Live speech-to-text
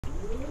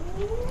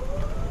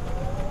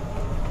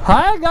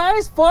Hi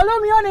guys, follow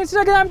me on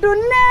Instagram to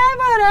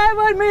never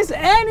ever miss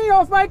any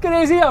of my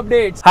crazy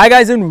updates. Hi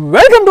guys and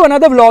welcome to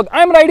another vlog.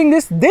 I'm riding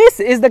this. This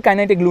is the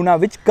Kinetic Luna,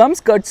 which comes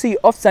courtesy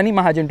of Sunny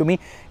Mahajan to me.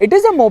 It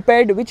is a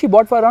moped which he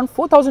bought for around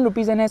 4,000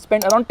 rupees and has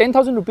spent around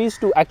 10,000 rupees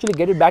to actually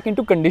get it back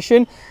into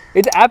condition.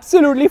 It's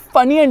absolutely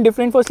funny and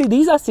different. Firstly,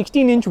 these are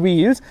 16-inch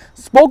wheels,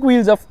 spoke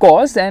wheels of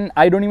course, and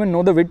I don't even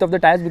know the width of the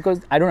tires because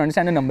I don't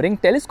understand the numbering.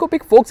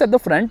 Telescopic forks at the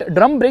front,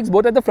 drum brakes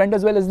both at the front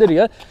as well as the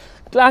rear.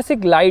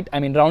 Classic light,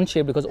 round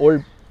shape because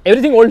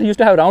everything old used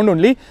to have round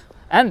only,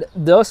 and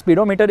the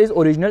speedometer is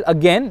original.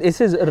 Again,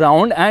 this is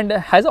round and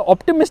has an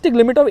optimistic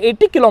limit of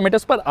 80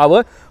 kilometers per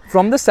hour.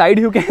 From the side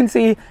you can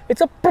see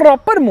it's a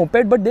proper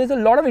moped, but there's a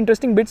lot of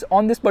interesting bits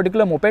on this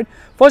particular moped.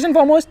 First and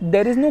foremost,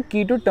 there is no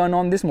key to turn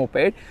on this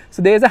moped,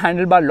 so there is a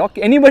handlebar lock.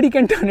 Anybody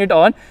can turn it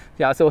on.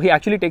 Yeah, so he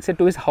actually takes it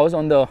to his house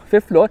on the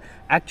 5th floor.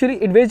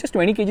 Actually, it weighs just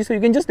 20 kg, so you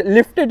can just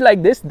lift it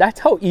like this. That's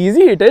how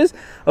easy it is.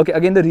 Okay,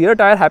 again, the rear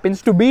tire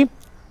happens to be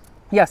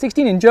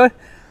 16-incher.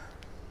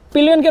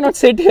 Pillion cannot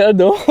sit here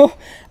though,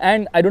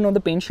 and I don't know the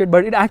paint shade,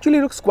 but it actually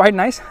looks quite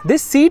nice.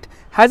 This seat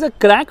has a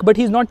crack, but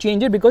he's not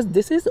changed it because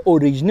this is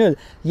original.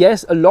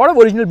 Yes, a lot of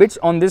original bits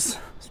on this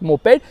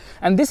moped,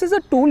 and this is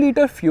a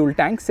 2-liter fuel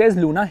tank, says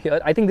Luna here.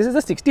 I think this is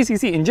a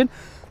 60cc engine.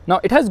 Now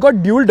it has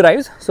got dual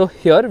drives, so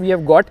here we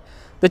have got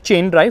the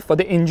chain drive for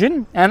the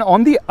engine, and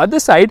on the other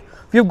side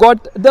we've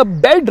got the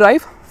belt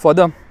drive for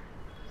the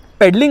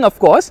pedaling, of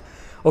course.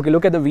 Okay,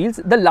 look at the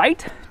wheels, the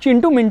light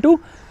Chintu Mintu.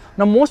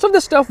 Now most of the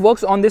stuff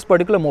works on this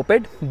particular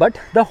moped, but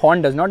the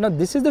horn does not. Now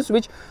this is the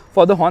switch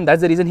for the horn.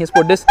 That's the reason he has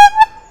put this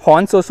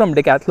horn source from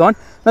Decathlon.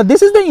 Now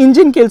this is the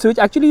engine kill switch.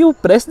 Actually, you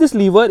press this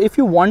lever if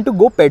you want to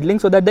go pedaling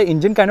so that the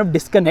engine kind of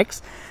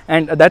disconnects,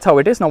 and that's how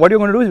it is. Now what you're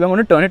going to do is we're going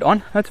to turn it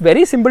on. That's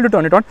very simple to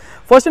turn it on.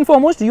 First and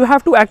foremost, you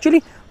have to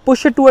actually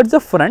push it towards the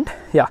front.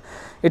 Yeah,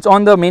 it's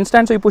on the main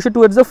stand, so you push it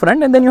towards the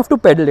front and then you have to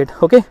pedal it.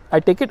 Okay, I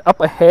take it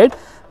up ahead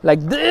like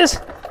this.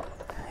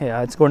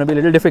 Yeah, it's going to be a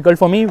little difficult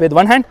for me with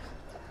one hand.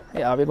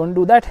 Yeah, we're going to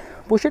do that.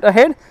 Push it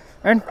ahead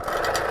and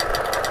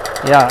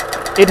yeah,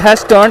 it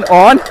has turned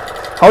on.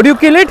 How do you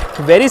kill it?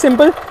 Very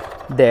simple.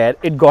 There,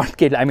 it got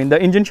killed.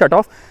 The engine shut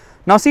off.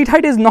 Now seat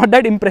height is not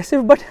that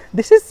impressive, but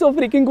this is so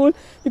freaking cool.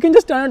 You can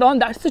just turn it on.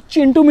 That's the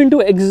Chintu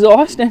Mintu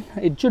exhaust, and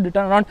it should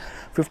return around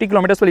 50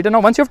 kilometers per liter. Now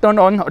once you've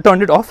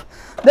turned it off,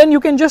 then you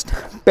can just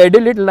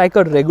pedal it like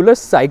a regular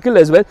cycle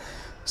as well.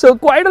 So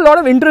quite a lot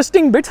of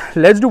interesting bits.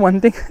 Let's do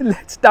one thing.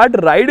 Let's start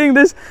riding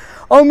this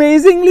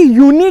amazingly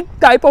unique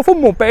type of a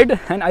moped,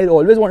 and I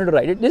always wanted to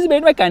ride it. This is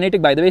made by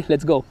Kinetic, by the way.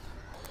 Let's go.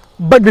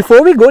 But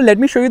before we go, let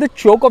me show you the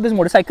choke of this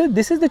motorcycle.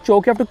 This is the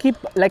choke. You have to keep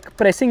like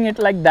pressing it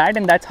like that,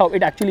 and that's how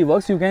it actually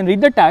works. You can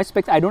read the tire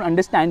specs. I don't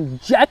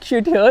understand jack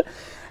shit here.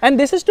 And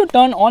this is to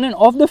turn on and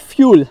off the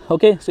fuel.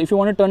 Okay, so if you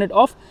want to turn it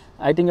off,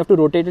 I think you have to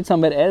rotate it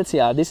somewhere else.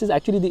 Yeah, this is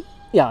actually the,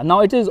 yeah,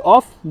 now it is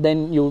off.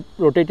 Then you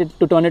rotate it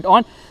to turn it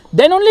on.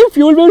 Then only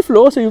fuel will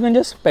flow, so you can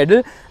just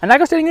pedal. And like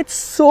I was telling, it's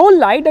so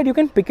light that you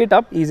can pick it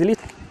up easily.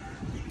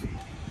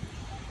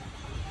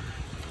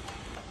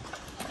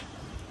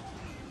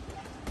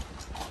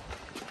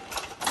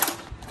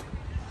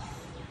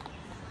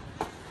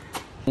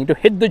 Need to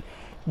hit the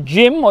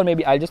gym, or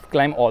maybe I'll just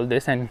climb all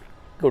this and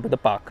go to the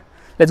park.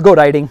 Let's go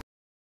riding.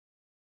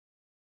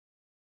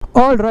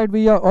 Alright,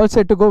 we are all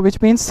set to go,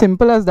 which means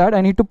simple as that.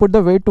 I need to put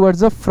the weight towards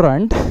the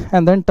front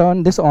and then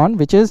turn this on,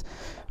 which is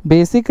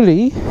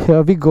basically,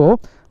 here we go,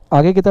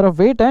 aage ki taraf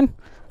weight, and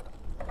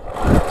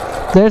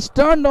there's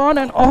turned on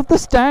and off the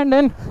stand,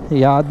 and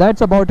yeah, that's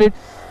about it.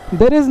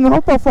 There is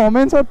no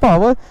performance or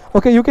power.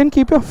 Okay, you can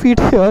keep your feet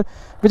here,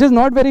 which is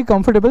not very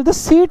comfortable. The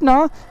seat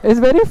now is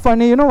very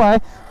funny. You know why?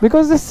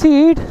 Because the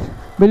seat,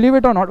 believe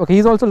it or not, okay,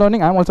 he's also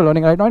learning, I'm also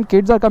learning right now, and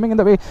kids are coming in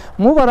the way.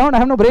 Move around, I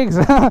have no brakes.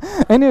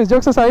 Anyways,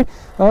 jokes aside,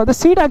 the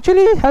seat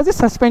actually has a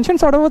suspension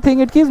sort of a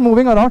thing. It keeps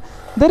moving around.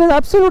 There is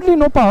absolutely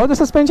no power. The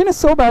suspension is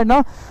so bad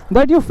now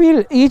that you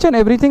feel each and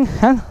everything,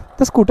 and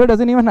the scooter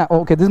doesn't even have,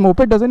 okay, this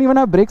moped doesn't even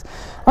have brakes.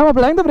 I'm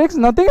applying the brakes,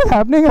 nothing is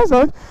happening as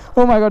well.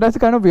 Oh my god, that's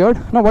kind of weird.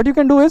 Now what you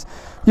can do is,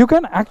 you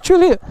can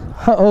actually,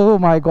 oh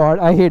my god,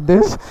 I hate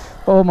this.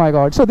 Oh my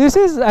god. So this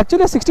is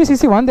actually a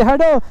 60cc one. They had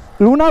a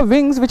Luna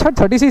Wings which had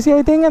 30cc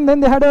I think, and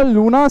then they had a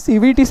Luna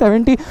CVT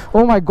 70.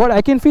 Oh my god,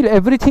 I can feel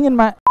everything in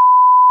my,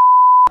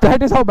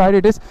 that is how bad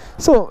it is.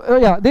 So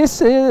yeah, this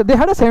they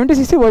had a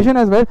 70cc version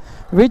as well,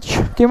 which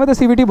came with a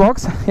CVT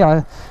box.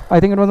 Yeah, I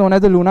think it was known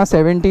as the Luna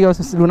 70 or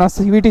Luna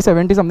CVT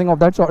 70, something of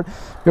that sort.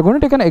 We're going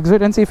to take an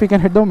exit and see if we can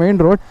hit the main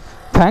road.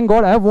 Thank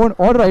god I have worn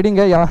all riding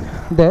gear. Yeah,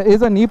 there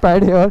is a knee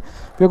pad here.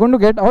 We're going to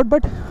get out,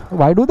 but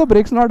why do the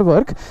brakes not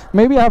work?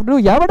 Maybe I have to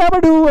do yabba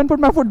dabba do and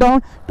put my foot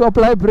down to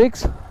apply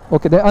brakes.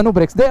 Okay, there are no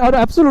brakes. There are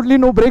absolutely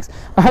no brakes.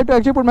 I had to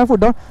actually put my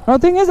foot down. Now the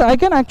thing is, I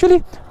can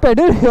actually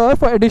pedal here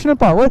for additional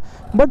power,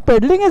 but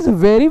pedaling is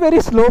very,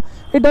 very slow.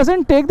 It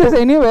doesn't take this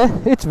anywhere.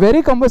 It's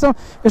very cumbersome.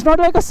 It's not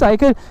like a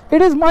cycle.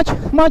 It is much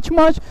slower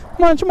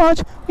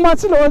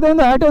than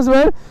that as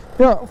well.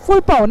 Yeah,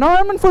 full power. Now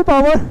I'm in full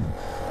power.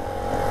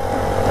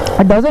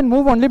 It doesn't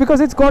move only because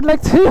it's got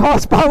like 3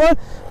 horsepower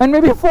and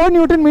maybe 4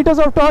 Newton meters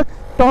of torque.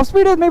 Top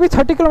speed is maybe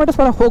 30 kilometers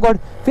per hour. Oh god,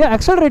 we are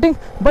accelerating,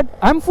 but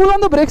I'm full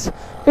on the brakes.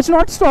 It's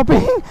not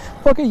stopping.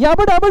 Okay,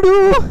 yabba dabba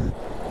doo.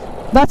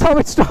 That's how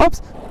it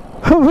stops.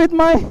 With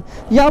my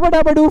yabba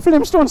dabba doo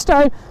Flintstone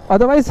style.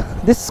 Otherwise,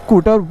 this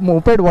scooter,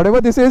 moped,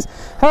 whatever this is,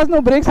 has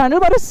no brakes.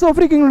 Handlebar is so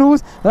freaking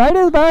loose. Ride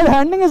is bad,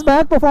 handling is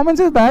bad, performance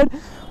is bad.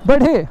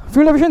 But hey,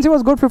 fuel efficiency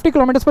was good, 50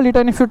 kilometers per liter,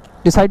 and if you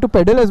decide to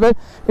pedal as well,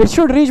 it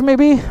should reach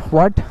maybe,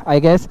 what, I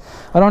guess,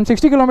 around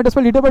 60 kilometers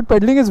per liter, but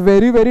pedaling is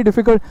very, very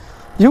difficult.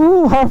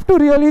 You have to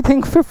really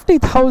think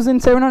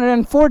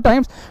 50,704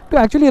 times to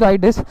actually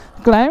ride this.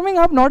 Climbing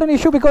up, not an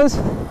issue because,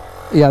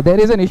 yeah, there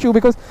is an issue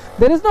because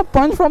there is no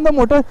punch from the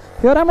motor.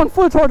 Here I'm on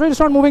full throttle, it's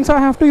not moving, so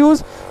I have to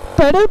use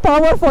pedal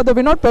power for the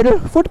win, not pedal,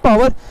 foot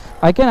power.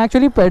 I can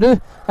actually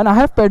pedal, and I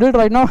have pedaled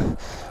right now.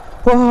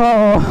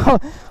 Oh,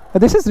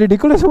 this is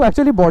ridiculous who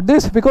actually bought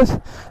this, because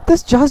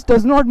this just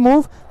does not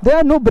move. There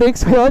are no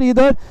brakes here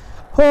either.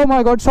 Oh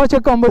my god, such a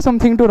cumbersome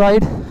thing to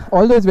ride.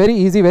 Although it's very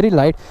easy, very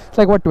light. It's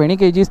like what, 20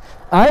 kgs.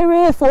 I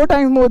weigh 4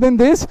 times more than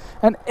this,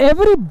 and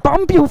every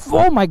bump you,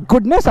 oh my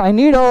goodness, I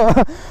need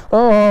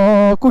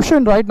a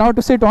cushion right now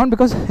to sit on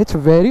because it's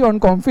very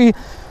uncomfy.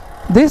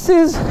 This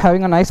is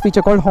having a nice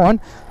feature called horn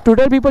to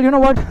tell people, you know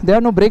what, there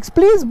are no brakes,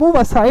 please move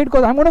aside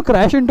because I'm going to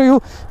crash into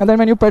you, and then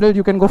when you pedal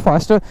you can go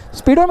faster.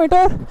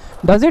 Speedometer,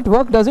 does it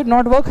work, does it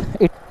not work?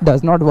 It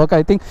does not work,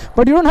 I think,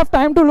 but you don't have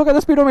time to look at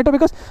the speedometer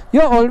because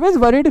you're always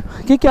worried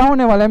कि क्या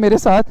होने वाला है मेरे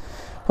साथ.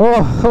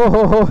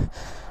 Oh,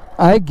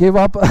 I give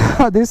up.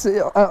 This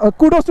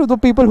kudos to the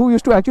people who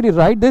used to actually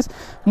ride this.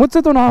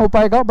 मुझसे तो ना हो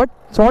पाएगा, but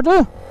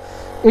throttle,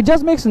 it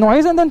just makes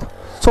noise and then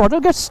throttle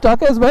gets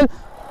stuck as well.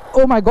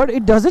 Oh my god,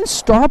 it doesn't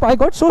stop. I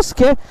got so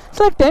scared. It's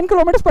like 10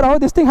 kilometers per hour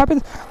this thing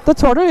happens. The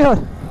throttle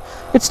here,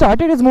 it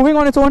started, it's moving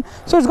on its own,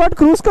 so it's got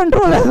cruise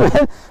control as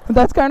well.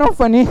 That's kind of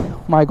funny.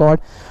 My god,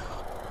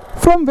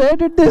 from where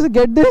did this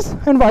get this,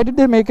 and why did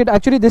they make it?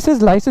 Actually, this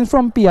is licensed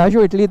from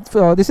Piaggio, Italy.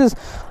 This is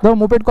the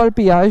moped called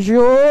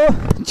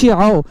Piaggio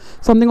Ciao,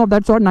 something of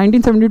that sort.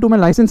 1972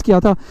 mein license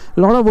kiya tha. A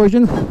lot of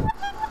versions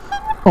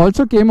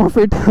also came of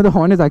it. The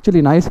horn is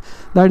actually nice.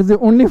 That is the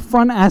only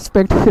fun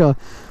aspect here.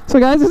 So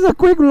guys, this is a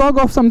quick vlog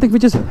of something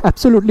which is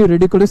absolutely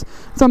ridiculous,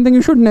 something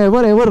you should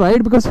never ever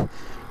ride because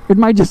it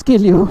might just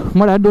kill you.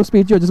 But at those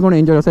speeds you're just going to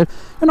injure yourself.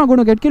 You're not going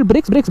to get killed.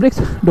 Brakes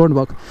don't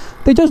work.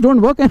 They just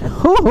don't work, and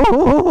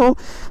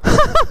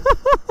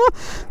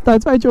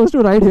that's why I chose to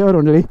ride here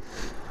only.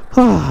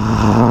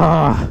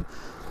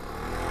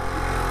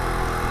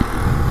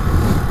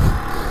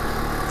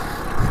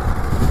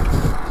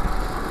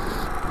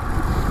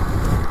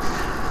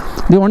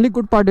 The only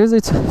good part is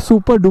it's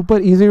super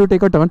duper easy to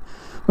take a turn.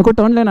 मेरे को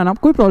turn लेना ना,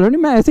 कोई problem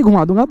नहीं, मैं ऐसे ही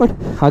घुमा दूंगा, बट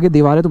आगे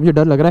दीवार है तो मुझे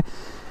डर लग रहा है.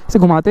 इसे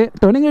घुमाते,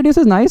 turning radius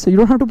is nice, you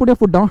don't have to put your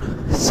foot down.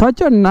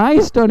 Such a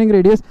nice turning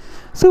radius,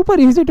 super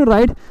easy to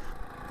ride.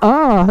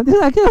 This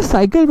is actually a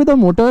cycle with a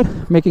motor,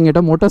 making it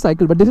a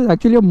motorcycle, but this is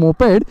actually a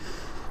moped.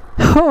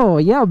 Oh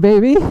yeah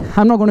baby,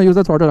 I'm not going to use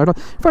the throttle at all.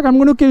 In fact,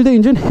 I'm going to kill the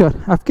engine here.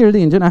 I've killed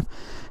the engine.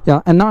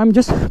 Yeah, and now I'm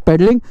just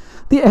pedaling.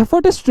 The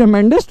effort is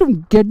tremendous to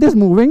get this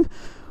moving.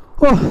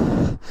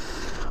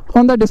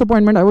 On that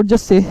disappointment, I would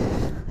just say,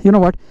 you know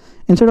what,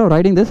 instead of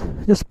riding this,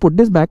 just put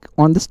this back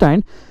on the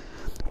stand,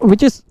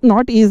 which is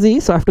not easy,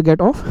 so I have to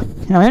get off.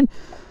 And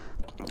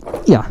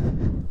yeah,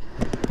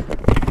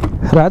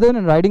 rather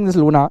than riding this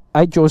Luna,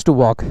 I chose to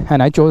walk,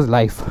 and I chose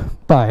life.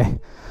 Bye.